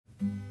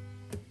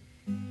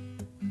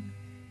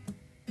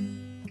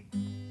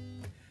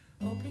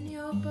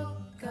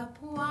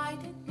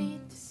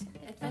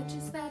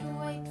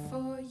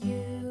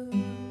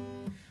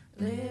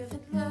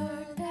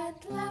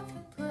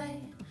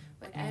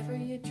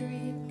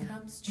dream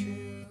comes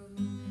true.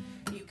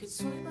 You could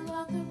swim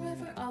along the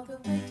river all the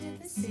way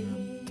to the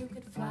sea. You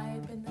could fly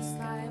up in the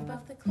sky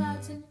above the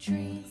clouds and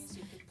trees.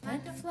 You could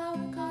plant a flower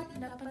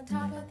garden up on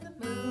top of the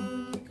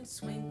moon. You could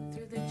swing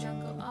through the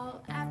jungle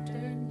all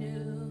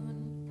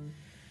afternoon.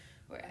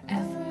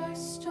 Wherever our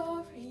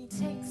story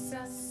takes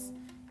us,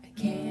 I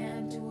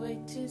can't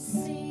wait to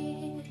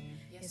see.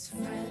 Yes,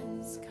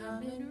 friends,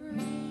 come and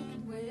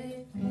read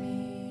with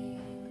me.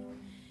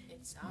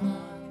 It's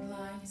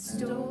online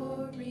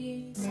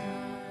story time.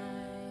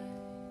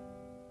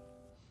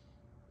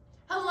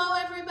 Hello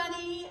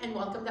everybody, and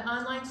welcome to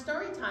Online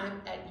Storytime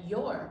at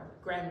your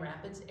Grand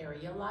Rapids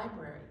Area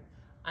Library.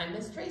 I'm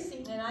Miss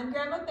Tracy. And I'm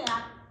Grandma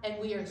Pat. And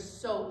we are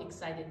so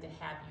excited to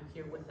have you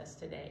here with us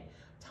today,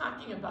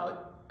 talking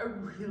about a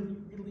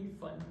really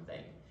fun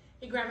thing.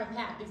 Hey Grandma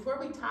Pat, before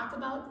we talk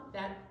about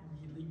that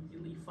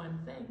really fun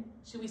thing,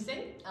 should we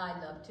sing?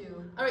 I'd love to.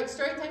 All right,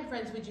 Storytime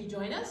friends, would you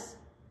join us?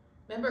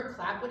 Remember,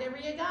 clap whatever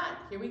you got.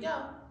 Here we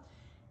go.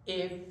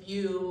 If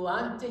you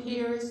want to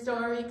hear a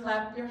story,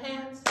 clap your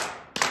hands.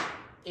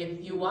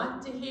 If you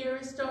want to hear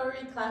a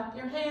story, clap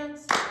your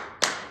hands.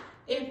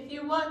 If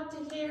you want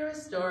to hear a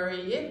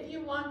story, if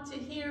you want to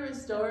hear a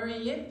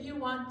story, if you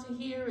want to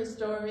hear a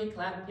story,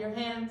 clap your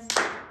hands.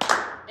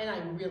 And I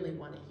really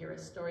want to hear a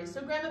story.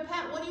 So Grandma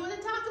Pat, what do you want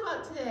to talk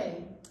about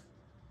today?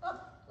 Oh,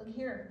 look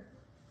here.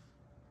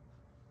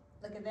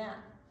 Look at that.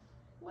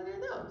 What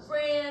are those?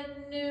 Brand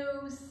new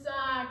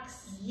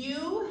socks.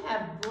 You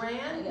have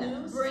brand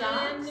new socks?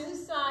 Brand new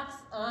socks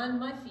on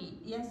my feet.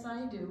 Yes,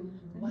 I do.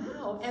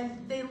 Wow,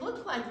 and they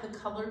look like the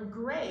color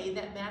gray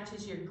that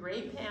matches your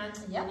gray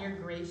pants and your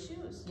gray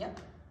shoes.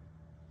 Yep.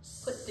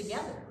 Put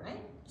together,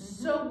 right?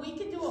 So we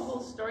could do a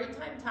whole story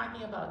time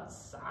talking about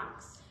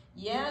socks?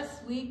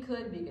 Yes, we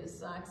could, because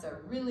socks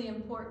are really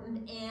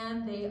important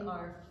and they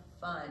are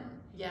fun.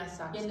 Yeah,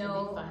 socks can be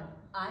fun.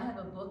 I have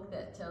a book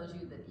that tells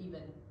you that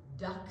even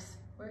ducks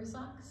wear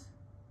socks.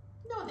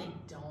 No, they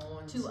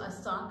don't. To a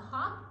sock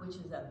hop, which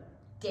is a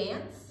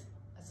dance.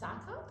 A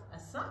sock hop? A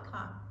sock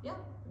hop, yeah.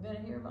 We're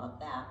gonna hear about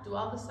that. Do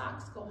all the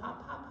socks go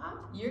hop, hop,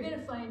 hop? You're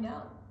gonna find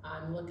out.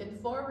 I'm looking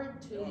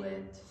forward to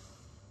it.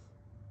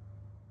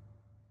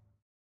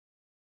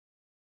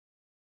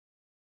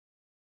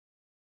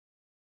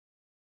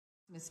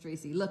 Miss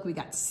Tracy, look, we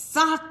got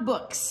sock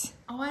books.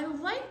 Oh, I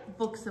like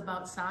books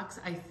about socks,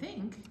 I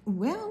think.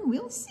 Well,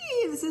 we'll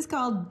see. This is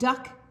called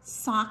Duck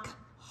Sock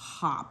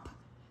Hop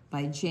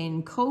by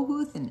Jane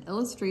Kohuth and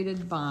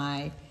illustrated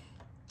by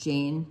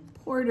Jane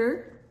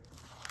Porter.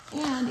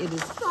 And it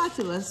is brought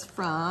to us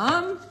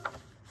from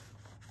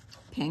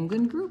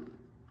Penguin Group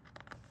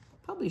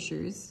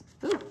Publishers.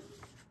 Oh,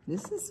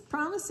 this is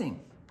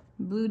promising.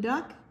 Blue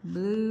duck,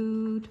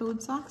 blue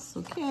toed socks.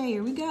 Okay,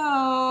 here we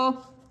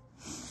go.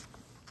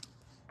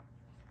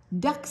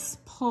 Ducks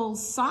pull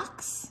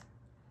socks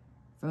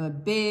from a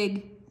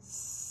big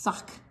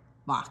sock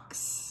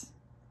box.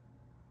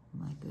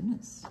 My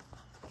goodness.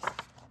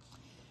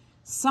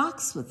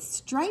 Socks with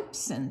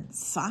stripes and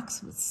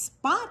socks with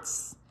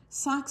spots,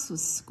 socks with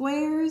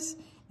squares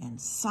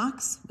and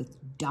socks with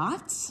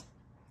dots,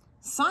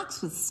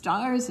 socks with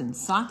stars and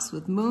socks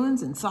with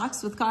moons and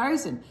socks with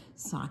cars and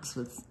socks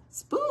with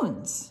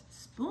spoons.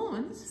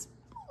 Spoons?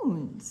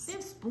 Spoons. They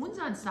have spoons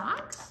on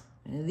socks?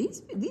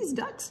 These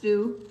ducks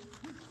do.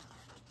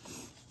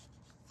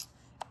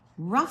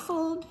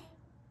 Ruffled,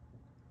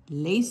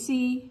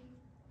 lacy,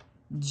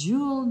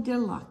 jewel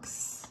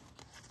deluxe.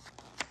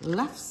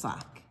 Left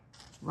sock,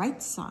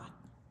 right sock.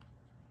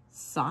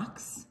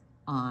 Socks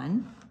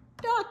on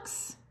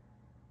ducks.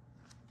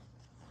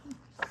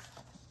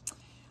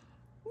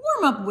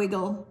 Warm up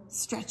wiggle,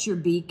 stretch your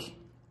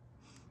beak.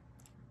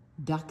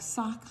 Duck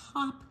sock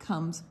hop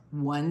comes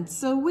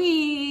once a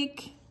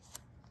week.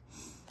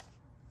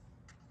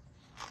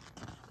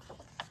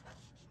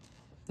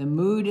 The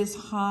mood is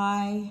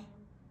high.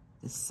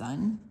 The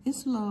sun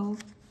is low.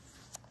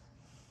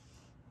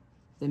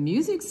 The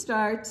music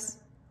starts.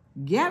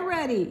 Get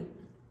ready.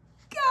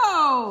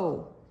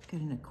 Go! Got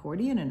an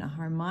accordion and a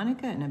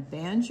harmonica and a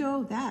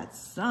banjo. That's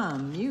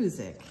some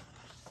music.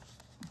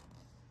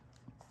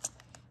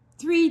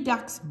 3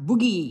 ducks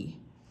boogie.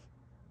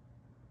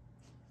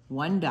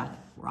 1 duck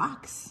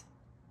rocks.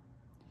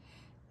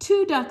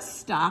 2 ducks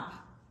stop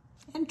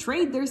and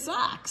trade their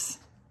socks.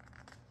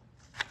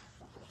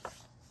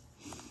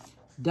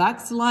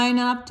 Ducks line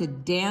up to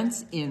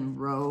dance in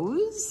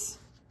rows.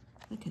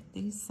 Look at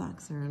these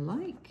socks are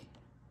alike.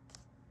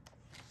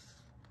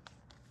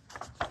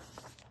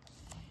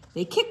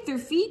 They kick their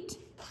feet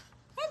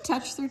and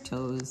touch their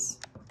toes.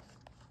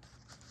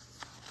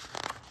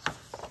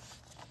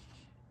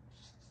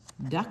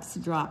 Ducks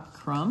drop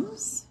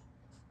crumbs.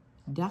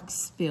 Ducks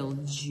spill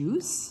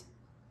juice.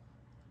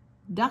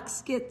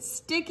 Ducks get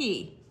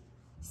sticky.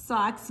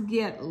 Socks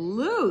get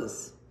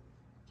loose.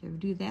 Did you ever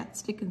do that?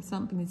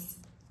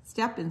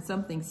 Step in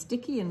something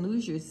sticky and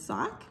lose your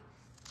sock?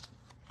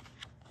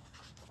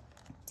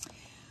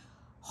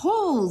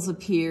 Holes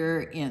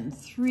appear in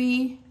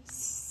 3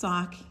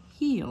 sock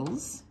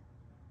heels.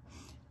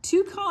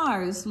 2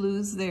 cars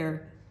lose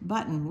their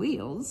button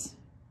wheels.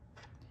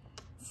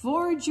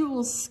 4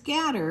 jewels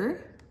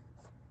scatter,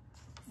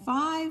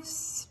 5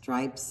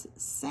 stripes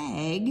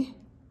sag,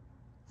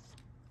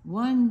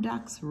 1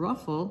 duck's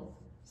ruffle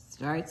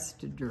starts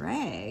to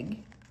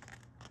drag.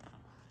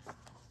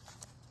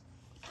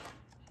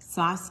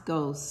 Socks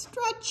go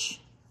stretch,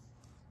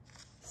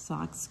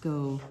 socks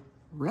go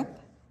rip.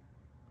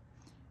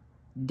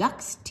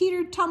 Ducks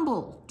teeter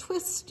tumble,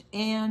 twist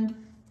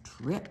and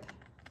trip.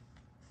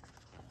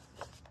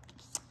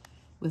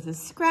 With a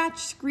scratch,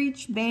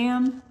 screech,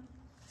 bam,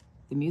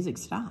 the music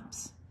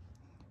stops.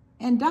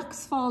 And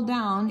ducks fall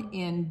down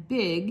in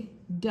big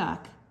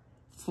duck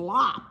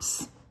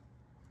flops.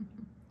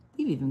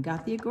 You've even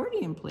got the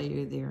accordion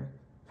player there,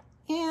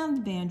 and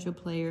the banjo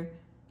player,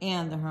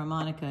 and the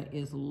harmonica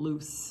is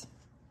loose.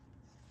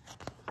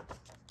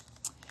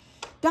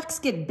 Ducks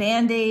get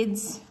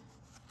Band-Aids,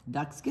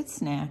 ducks get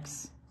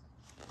snacks.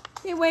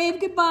 They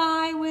wave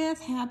goodbye with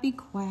happy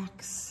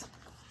quacks.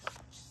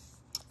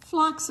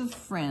 Flocks of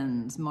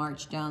friends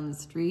march down the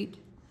street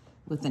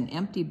with an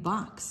empty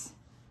box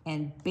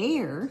and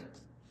bare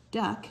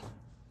duck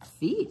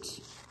feet.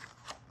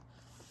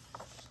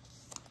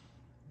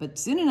 But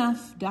soon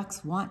enough,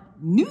 ducks want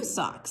new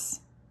socks.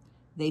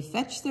 They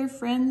fetch their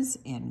friends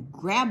and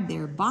grab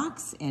their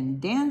box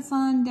and dance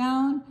on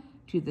down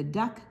to the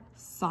duck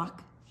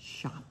sock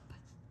shop.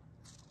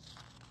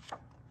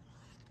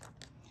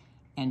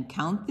 And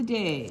count the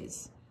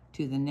days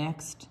to the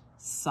next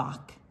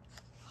sock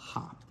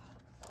hop.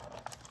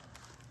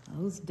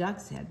 Those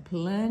ducks had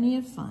plenty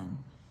of fun.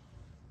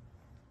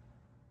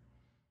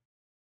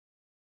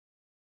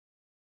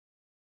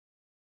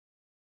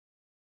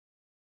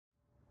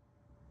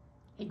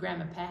 Hey,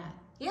 Grandma Pat.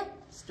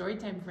 Yep.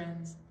 Storytime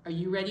friends. Are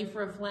you ready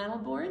for a flannel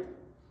board?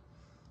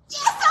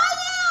 Yes,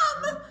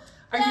 I am!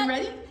 Are you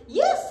ready?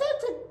 Yes,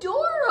 that's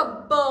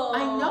adorable.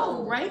 I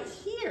know, right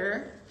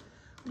here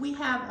we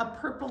have a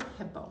purple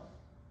hippo.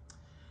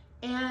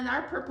 And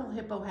our purple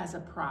hippo has a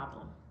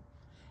problem.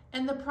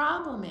 And the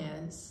problem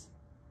is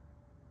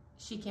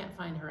she can't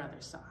find her other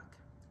sock.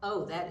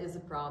 Oh, that is a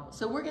problem.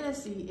 So we're gonna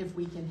see if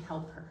we can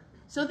help her.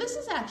 So this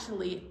is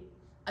actually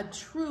a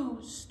true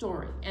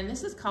story, and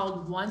this is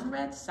called One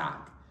Red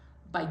Sock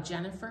by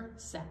Jennifer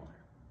Settler.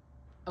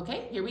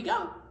 Okay, here we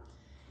go.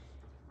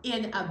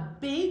 In a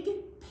big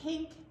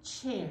pink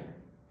chair,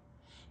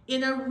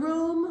 in a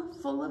room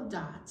full of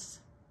dots,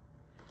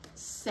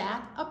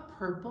 sat a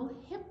purple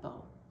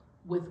hippo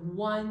with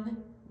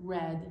one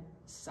red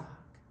sock.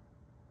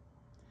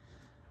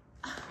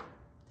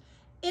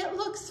 It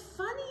looks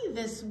funny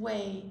this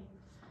way.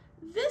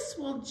 This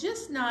will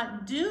just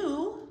not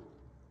do.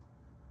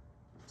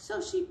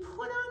 So she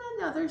put on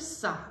another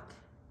sock,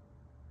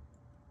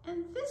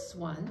 and this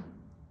one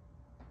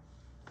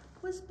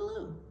was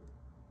blue.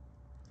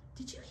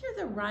 Did you hear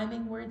the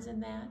rhyming words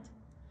in that?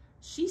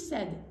 She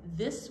said,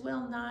 "This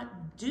will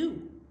not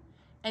do,"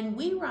 and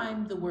we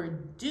rhymed the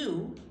word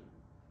do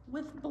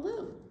with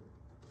blue.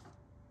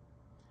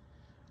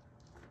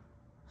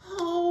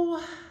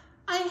 Oh,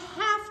 I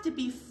have to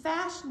be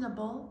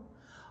fashionable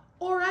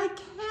or I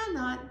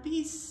cannot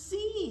be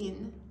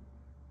seen.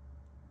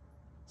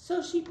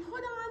 So she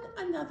put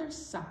on another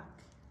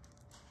sock,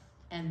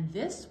 and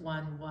this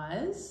one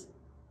was,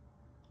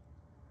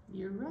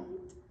 you're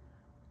right,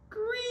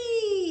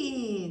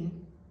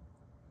 green.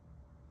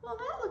 Well,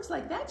 that looks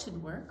like that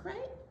should work,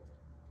 right?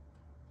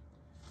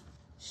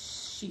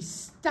 She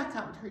stuck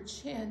out her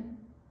chin.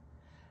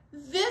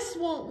 This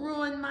won't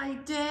ruin my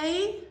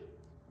day.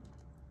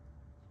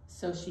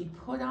 So she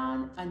put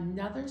on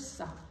another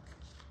sock,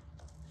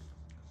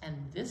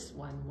 and this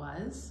one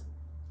was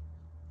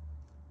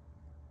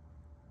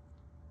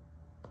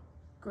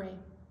gray.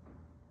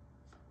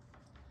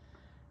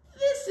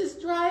 This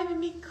is driving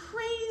me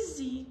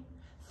crazy.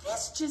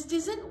 This just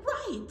isn't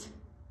right.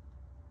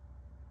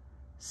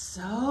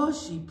 So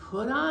she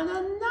put on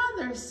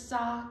another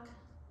sock,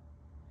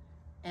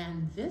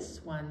 and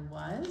this one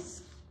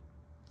was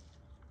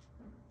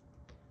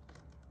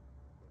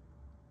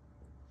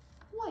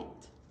white.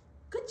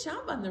 Good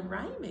job on the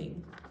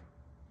rhyming.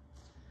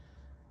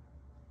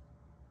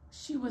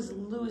 She was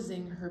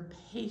losing her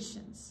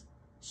patience.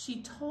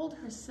 She told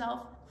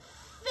herself,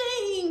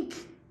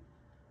 think.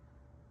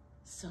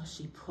 So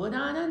she put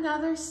on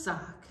another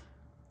sock,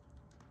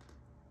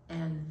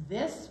 and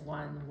this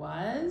one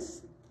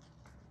was,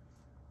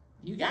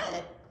 you got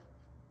it,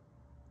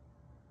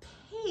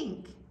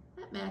 pink.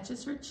 That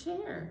matches her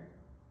chair.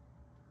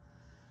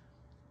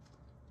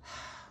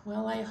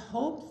 Well, I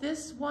hope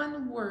this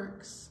one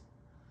works.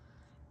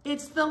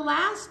 It's the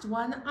last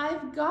one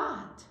I've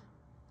got.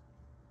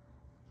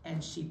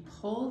 And she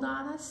pulled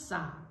on a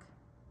sock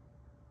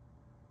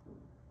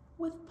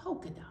with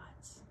polka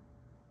dots.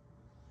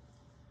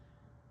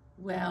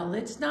 Well,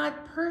 it's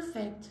not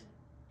perfect,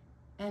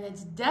 and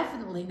it's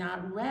definitely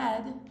not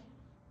red,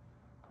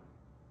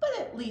 but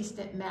at least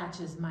it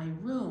matches my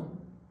room,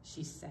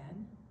 she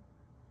said.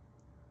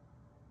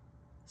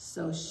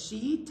 So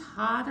she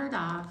tottered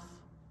off,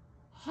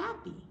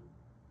 happy,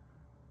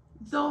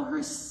 though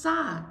her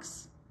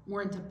socks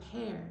weren't a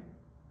pair,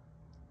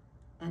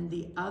 and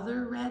the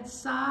other red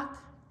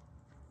sock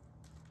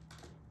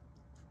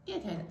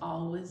It had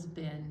always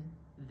been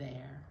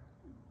there.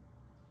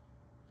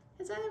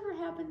 Has that ever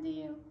happened to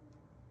you?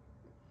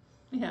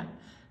 Yeah,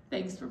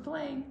 thanks for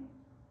playing.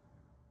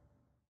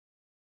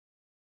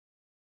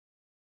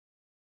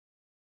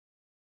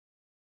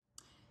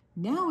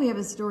 Now we have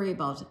a story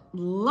about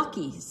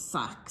lucky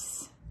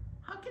socks.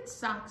 How can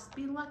socks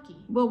be lucky?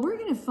 Well, we're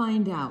going to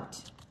find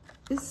out.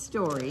 This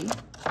story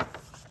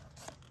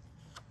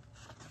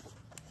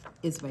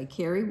is by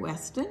Carrie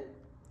Weston.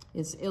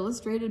 It's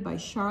illustrated by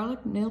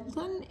Charlotte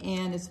Milton,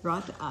 and it's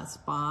brought to us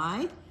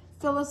by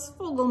Phyllis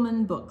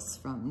Fogelman Books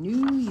from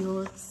New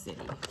York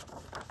City.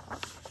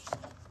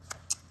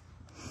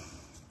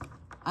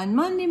 On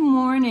Monday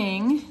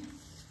morning,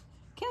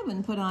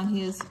 Kevin put on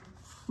his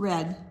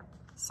red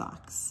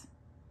socks.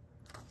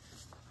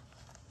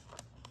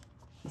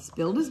 He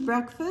spilled his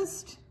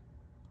breakfast.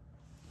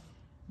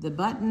 The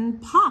button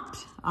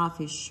popped off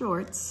his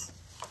shorts,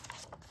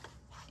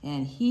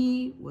 and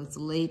he was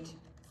late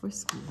for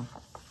school.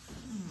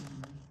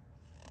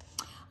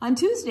 On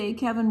Tuesday,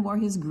 Kevin wore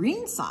his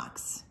green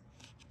socks.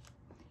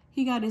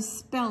 He got his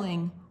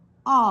spelling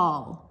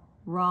all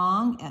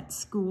wrong at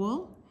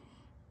school,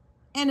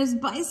 and his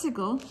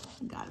bicycle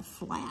got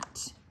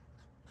flat.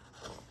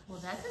 Well,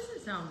 that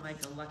doesn't sound like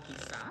a lucky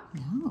sock.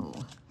 No.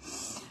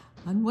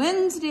 On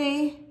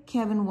Wednesday,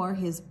 Kevin wore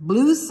his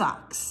blue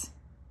socks.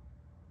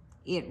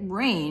 It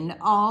rained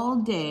all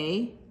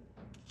day,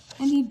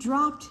 and he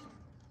dropped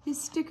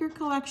his sticker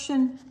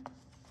collection.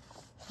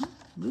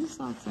 Blue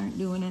socks aren't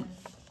doing it.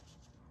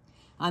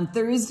 On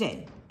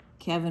Thursday,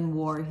 Kevin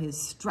wore his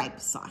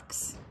striped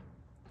socks,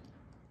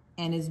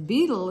 and his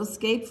beetle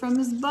escaped from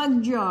his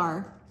bug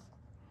jar.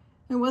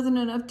 There wasn't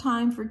enough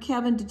time for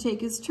Kevin to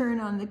take his turn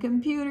on the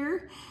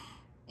computer,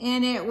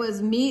 and it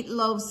was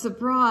meatloaf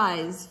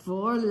surprise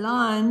for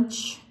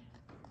lunch.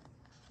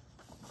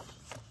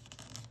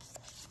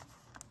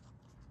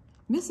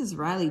 Mrs.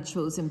 Riley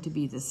chose him to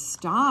be the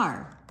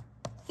star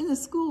in the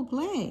school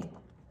play.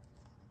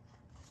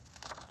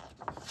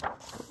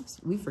 Oops,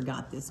 we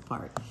forgot this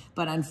part.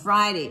 But on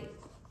Friday,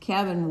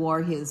 Kevin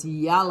wore his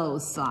yellow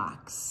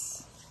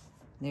socks.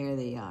 There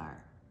they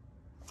are.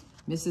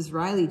 Mrs.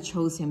 Riley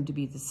chose him to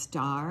be the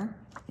star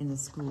in the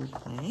school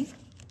play.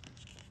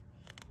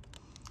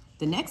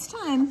 The next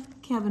time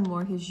Kevin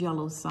wore his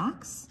yellow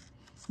socks,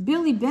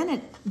 Billy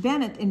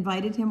Bennett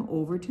invited him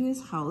over to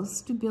his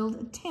house to build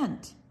a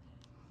tent.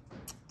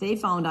 They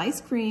found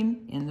ice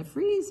cream in the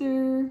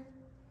freezer.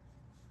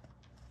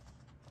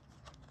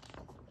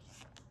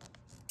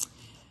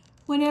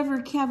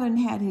 Whenever Kevin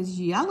had his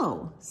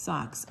yellow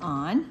socks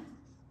on,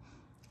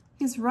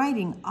 his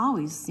writing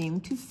always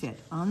seemed to fit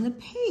on the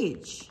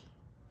page.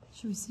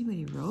 Should we see what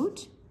he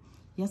wrote?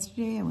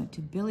 Yesterday I went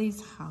to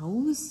Billy's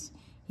house.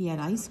 He had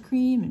ice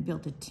cream and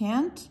built a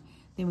tent.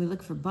 Then we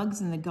looked for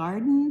bugs in the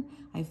garden.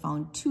 I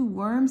found 2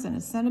 worms and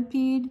a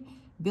centipede.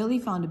 Billy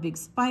found a big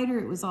spider.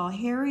 It was all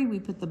hairy. We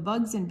put the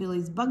bugs in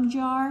Billy's bug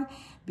jar.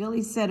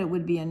 Billy said it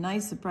would be a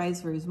nice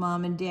surprise for his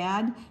mom and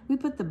dad. We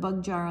put the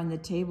bug jar on the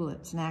table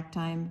at snack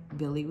time.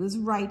 Billy was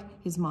right.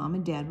 His mom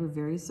and dad were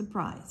very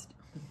surprised.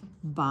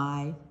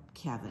 By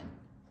Kevin.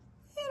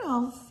 It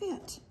all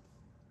fit.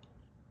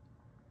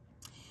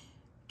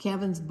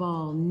 Kevin's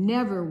ball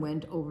never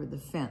went over the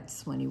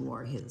fence when he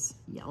wore his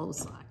yellow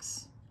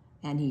socks.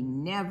 And he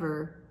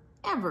never,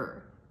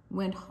 ever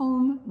went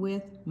home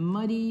with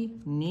muddy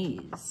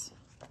knees.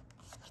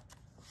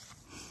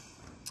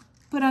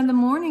 But on the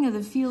morning of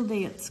the field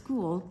day at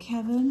school,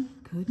 Kevin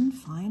couldn't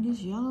find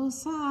his yellow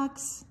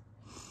socks.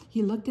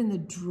 He looked in the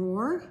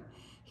drawer,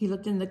 he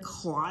looked in the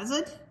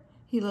closet,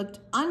 he looked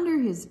under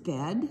his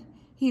bed,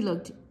 he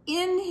looked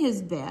in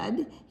his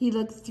bed, he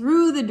looked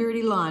through the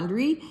dirty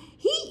laundry,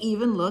 he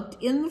even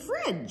looked in the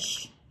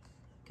fridge.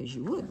 Because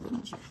you would,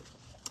 wouldn't you?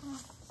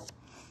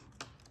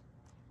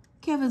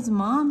 Kevin's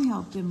mom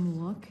helped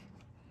him look.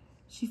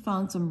 She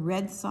found some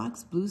red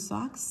socks, blue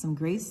socks, some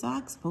gray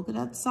socks, polka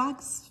dot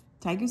socks,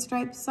 tiger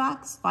stripe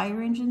socks,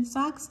 fire engine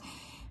socks,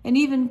 and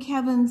even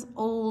Kevin's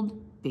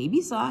old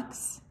baby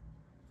socks.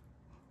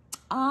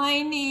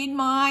 I need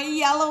my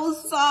yellow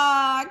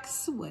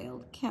socks,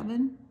 wailed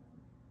Kevin.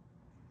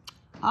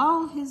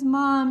 All his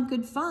mom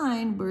could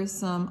find were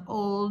some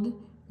old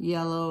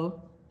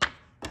yellow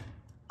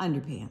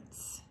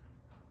underpants.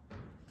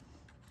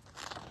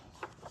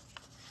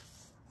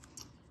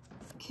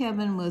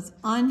 Kevin was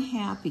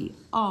unhappy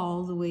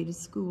all the way to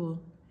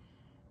school.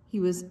 He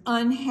was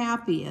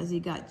unhappy as he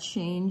got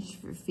changed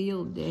for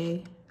field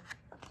day.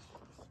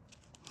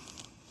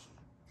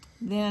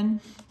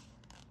 Then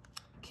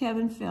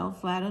Kevin fell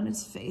flat on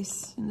his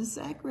face in the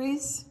sack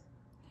race.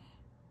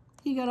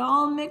 He got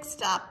all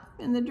mixed up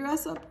in the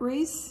dress-up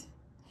race,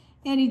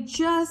 and he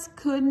just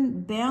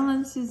couldn't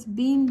balance his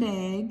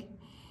beanbag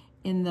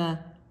in the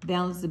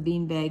balance the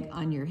beanbag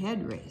on your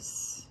head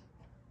race.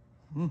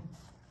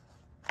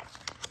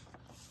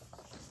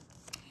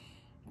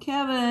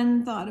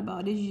 Kevin thought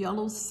about his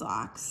yellow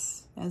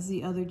socks as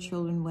the other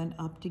children went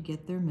up to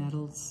get their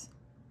medals.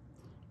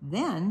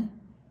 Then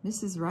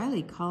Mrs.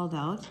 Riley called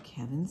out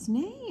Kevin's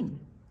name.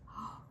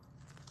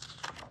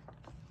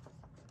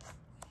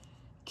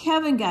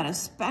 Kevin got a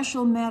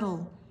special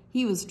medal.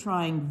 He was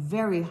trying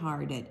very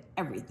hard at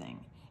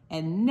everything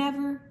and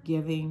never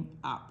giving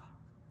up.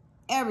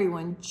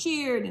 Everyone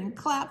cheered and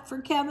clapped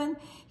for Kevin.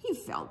 He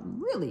felt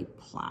really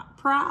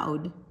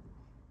proud.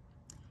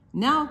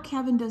 Now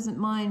Kevin doesn't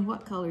mind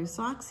what color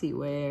socks he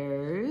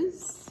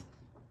wears,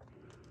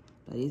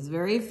 but he's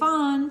very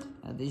fond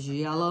of his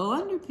yellow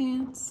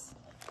underpants.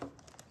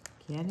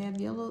 Can't have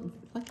yellow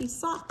lucky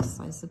socks.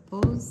 I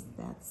suppose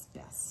that's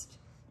best.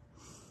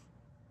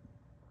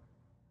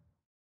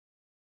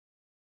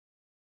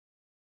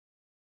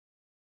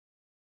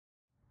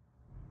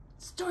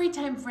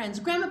 Storytime, friends.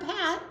 Grandma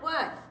Pat.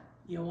 What?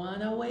 You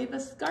want to wave a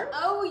scarf?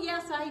 Oh,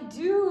 yes, I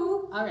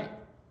do. All right.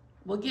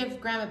 We'll give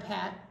Grandma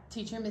Pat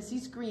Teacher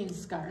Missy's green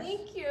scarf.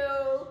 Thank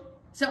you.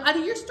 So out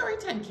of your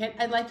Storytime kit,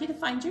 I'd like you to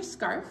find your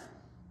scarf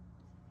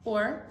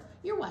or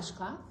your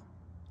washcloth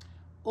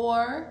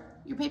or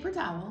your paper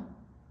towel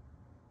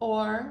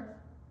or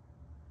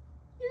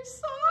your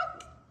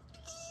sock.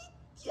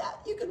 Yeah,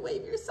 you can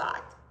wave your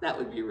sock. That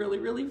would be really,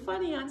 really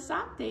funny on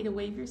sock day to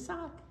wave your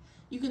sock.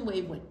 You can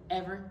wave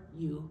whatever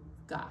you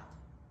got.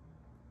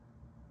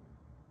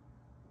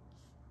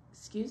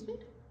 Excuse me?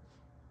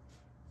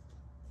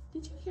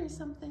 Did you hear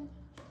something?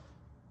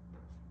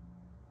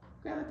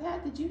 Grandma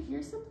Pat, did you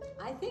hear something?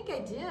 I think I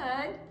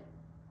did.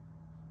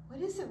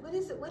 What is it? What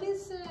is it? What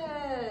is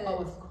it? Oh,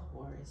 of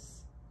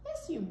course.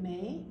 Yes, you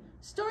may.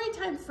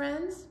 Storytime,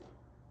 friends.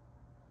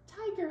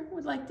 Tiger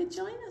would like to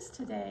join us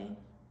today.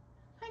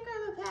 Hi,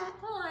 Grandma Pat.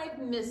 Hi,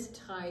 Miss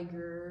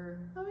Tiger.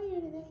 How are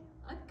you today?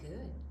 I'm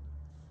good.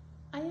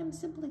 I am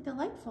simply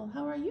delightful.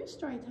 How are you,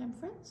 Storytime,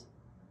 friends?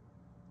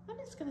 I'm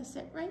just going to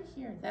sit right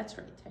here. That's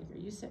right, Tiger.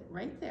 You sit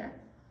right there.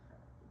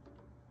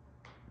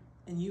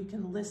 And you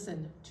can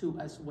listen to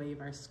us wave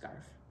our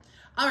scarf.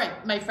 All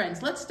right, my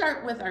friends, let's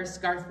start with our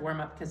scarf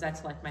warm-up because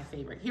that's like my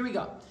favorite. Here we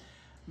go.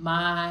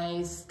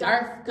 My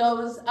scarf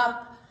goes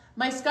up,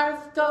 my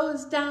scarf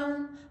goes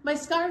down, my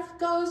scarf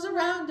goes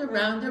around,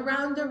 around,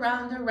 around,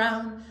 around,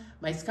 around.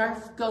 My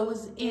scarf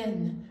goes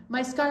in,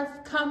 my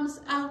scarf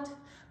comes out,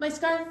 my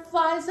scarf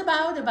flies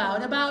about,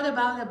 about, about,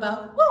 about,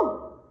 about.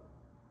 Woo!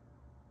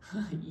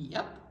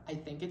 Yep, I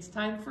think it's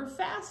time for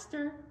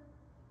faster.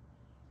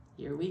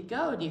 Here we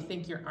go. Do you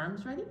think your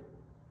arm's ready?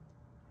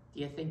 Do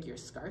you think your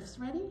scarf's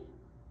ready?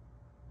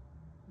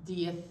 Do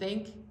you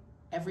think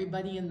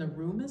everybody in the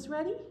room is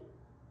ready?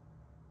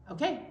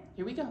 Okay,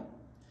 here we go.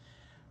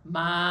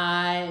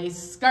 My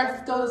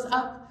scarf goes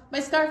up, my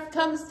scarf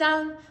comes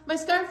down, my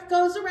scarf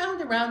goes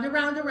around, around,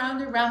 around,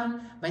 around,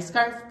 around. My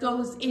scarf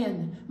goes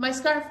in, my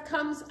scarf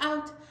comes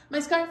out, my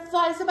scarf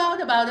flies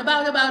about, about,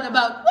 about, about,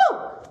 about. Woo!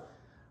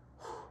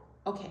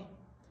 Okay,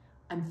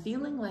 I'm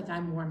feeling like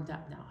I'm warmed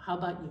up now. How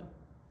about you?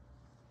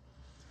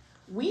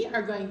 We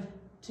are going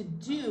to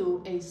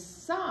do a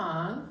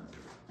song.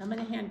 I'm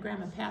going to hand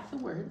Grandma Pat the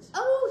words.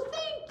 Oh,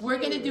 thank you. We're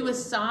going to do a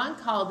song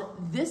called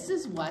This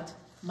Is What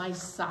My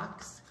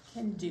Socks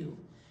Can Do.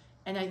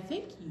 And I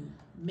think you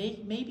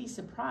may be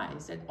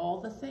surprised at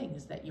all the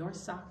things that your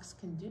socks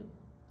can do.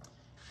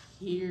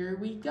 Here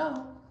we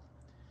go.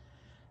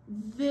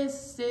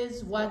 This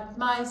is what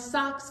my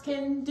socks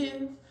can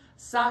do.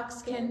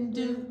 Socks can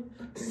do.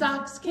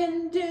 Socks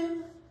can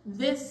do.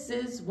 This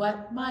is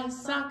what my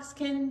socks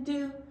can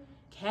do.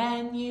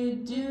 Can you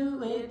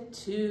do it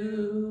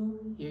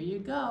too? Here you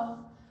go.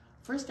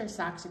 First, our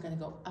socks are going to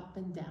go up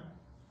and down.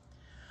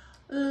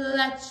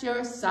 Let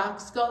your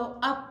socks go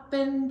up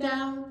and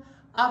down,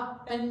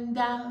 up and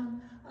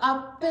down,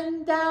 up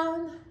and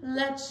down.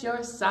 Let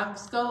your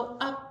socks go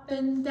up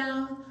and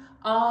down,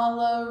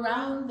 all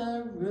around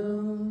the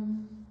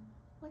room.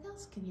 What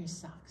else can your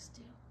socks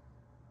do?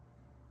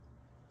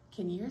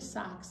 Can your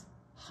socks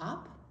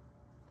hop?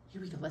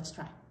 Here we go, let's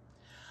try.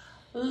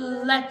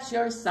 Let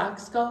your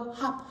socks go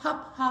hop,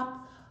 hop,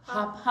 hop,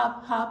 hop,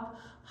 hop, hop,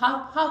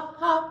 hop, hop,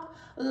 hop.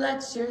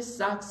 Let your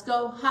socks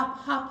go hop,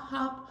 hop,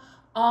 hop,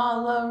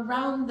 all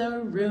around the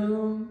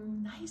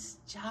room. Nice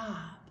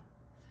job.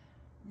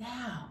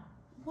 Now,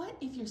 what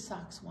if your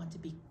socks want to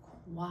be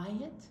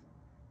quiet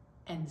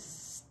and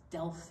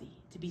stealthy?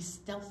 To be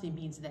stealthy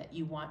means that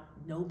you want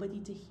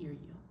nobody to hear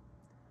you.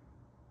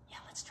 Yeah,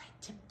 let's try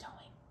tiptoeing.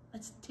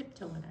 Let's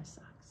tiptoe in our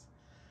socks.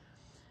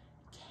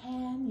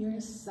 Can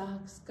your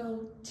socks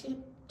go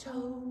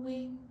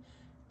tiptoeing,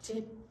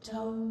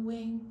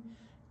 tiptoeing,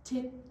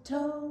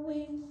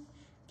 tiptoeing?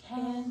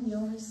 Can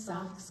your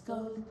socks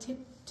go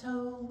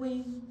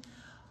tiptoeing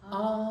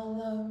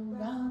all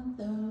around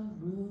the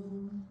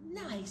room?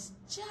 Nice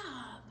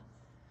job.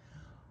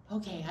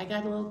 Okay, I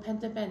got a little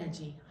pent-up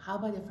energy. How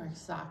about if our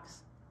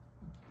socks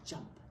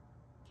jump?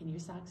 Can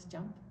your socks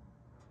jump?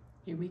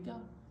 Here we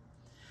go.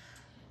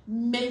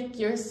 Make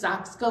your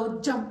socks go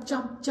jump,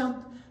 jump,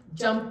 jump,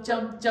 jump,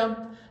 jump,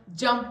 jump,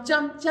 jump,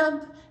 jump,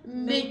 jump.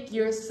 Make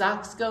your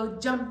socks go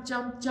jump,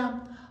 jump,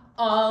 jump,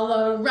 all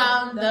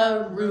around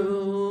the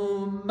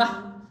room.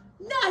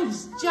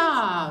 Nice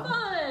job.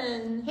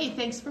 Fun. Hey,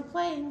 thanks for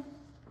playing.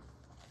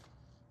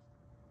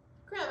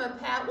 Grandma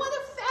Pat, what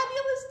a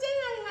fabulous day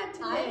I had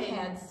today. I've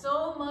had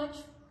so much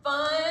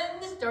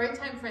fun.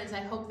 Storytime friends,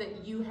 I hope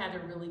that you had a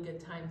really good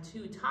time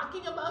too,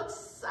 talking about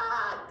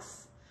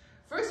socks.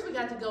 First we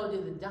got to go to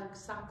the duck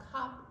sock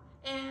hop,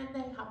 and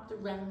they hopped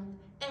around,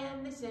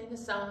 and they sang a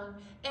song,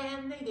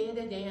 and they did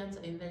a dance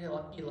in their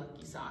lucky,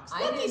 lucky socks.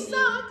 Lucky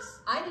socks!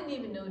 I didn't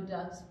even know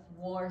ducks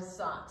wore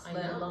socks,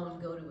 let alone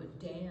go to a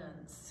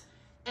dance.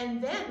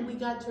 And then we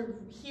got to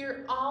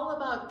hear all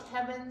about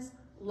Kevin's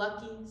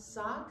lucky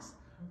socks.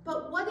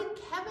 But what did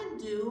Kevin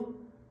do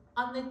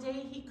on the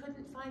day he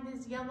couldn't find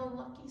his yellow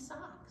lucky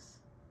socks?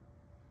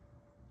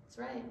 That's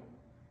right.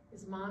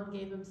 His mom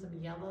gave him some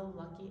yellow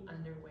lucky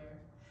underwear.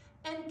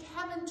 And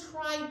Kevin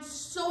tried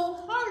so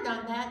hard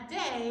on that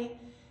day,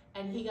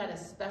 and he got a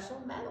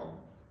special medal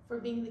for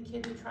being the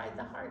kid who tried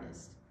the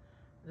hardest.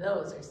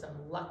 Those are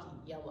some lucky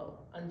yellow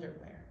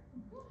underwear.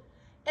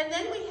 And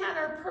then we had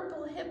our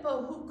purple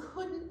hippo who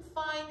couldn't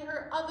find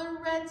her other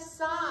red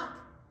sock.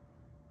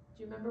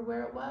 Do you remember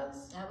where it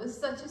was? That was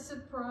such a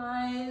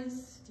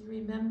surprise. Do you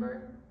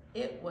remember?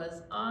 It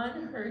was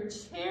on her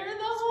chair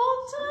the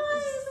whole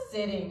time.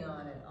 Sitting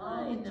on it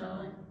all the time. I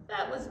know.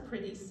 That was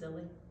pretty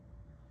silly.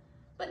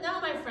 But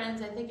now, my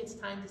friends, I think it's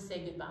time to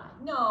say goodbye.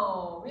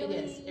 No, really?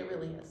 It is. It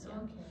really is. Yeah.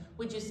 Okay.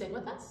 Would you sing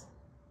with us?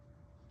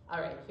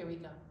 All right, here we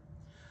go.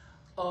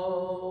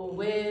 Oh,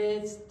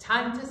 it's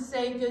time to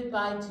say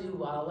goodbye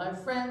to all our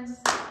friends.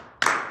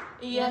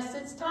 Yes,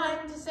 it's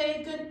time to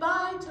say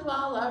goodbye to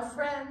all our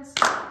friends.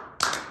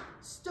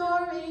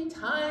 Story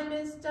time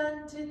is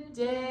done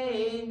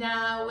today.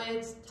 Now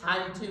it's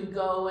time to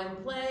go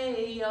and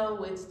play.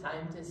 Oh, it's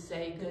time to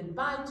say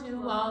goodbye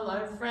to all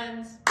our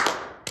friends.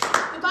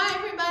 Goodbye,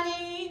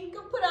 everybody.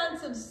 Go put on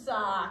some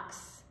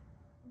socks.